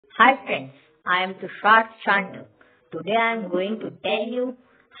Hi friends, I am Tushar Chandra. Today I am going to tell you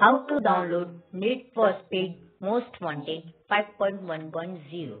how to download Need for Speed Most Wanted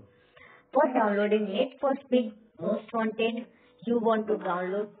 5.1.0. For downloading Need for Speed Most Wanted, you want to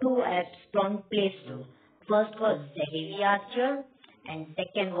download two apps from Play Store. First was ZAV Archer and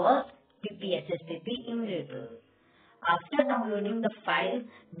second was PPSSPP Emulator. After downloading the file,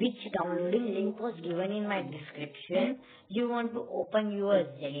 which downloading link was given in my description, you want to open your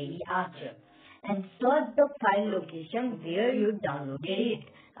ZAV Archer and search the file location where you downloaded it.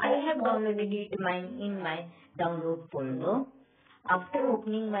 I have downloaded it in my download folder. After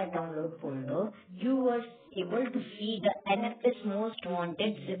opening my download folder, you were able to see the NFS Most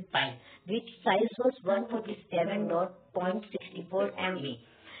Wanted zip file, which size was 147.64 MB.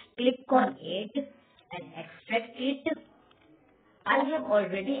 Click on it and extract it. I have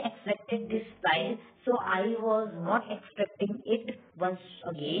already extracted this file, so I was not extracting it once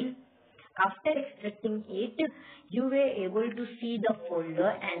again. After extracting it, you were able to see the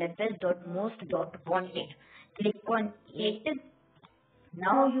folder nfs.most.wanted. Click on it.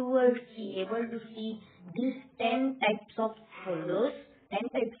 Now you will be able to see these 10 types of folders, 10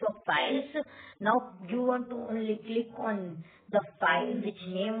 types of files. Now you want to only click on the file which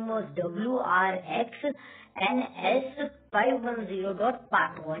name was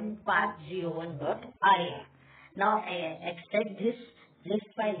wrx.ns510.part1part01.ra. Now I extract this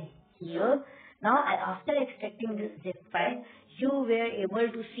file here. Now after extracting this zip file, you were able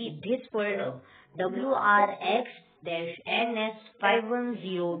to see this folder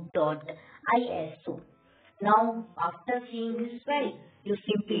wrx-ns510.iso. Now after seeing this file, you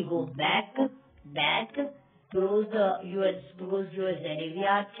simply go back, close your ZAV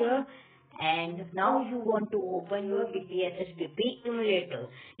Archer, and now you want to open your PPSSPP emulator.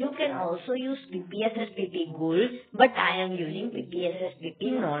 You can also use PPSSPP Gold, but I am using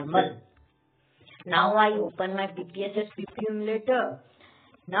PPSSPP normal. Now I open my PPSSPP emulator.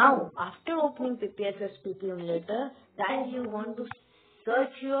 Now after opening PPSSPP emulator, guys, you want to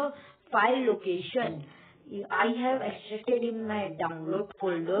search your file location. I have extracted in my download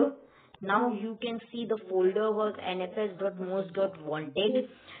folder. Now you can see the folder was nfs.most.wanted.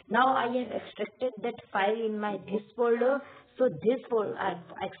 Now I have extracted that file in my this folder. So this folder,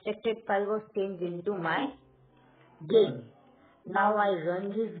 extracted file was changed into my game. Now I run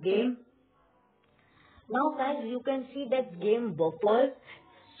this game. Now guys, you can see that game buffer.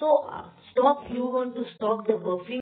 So you want to stop the buffering.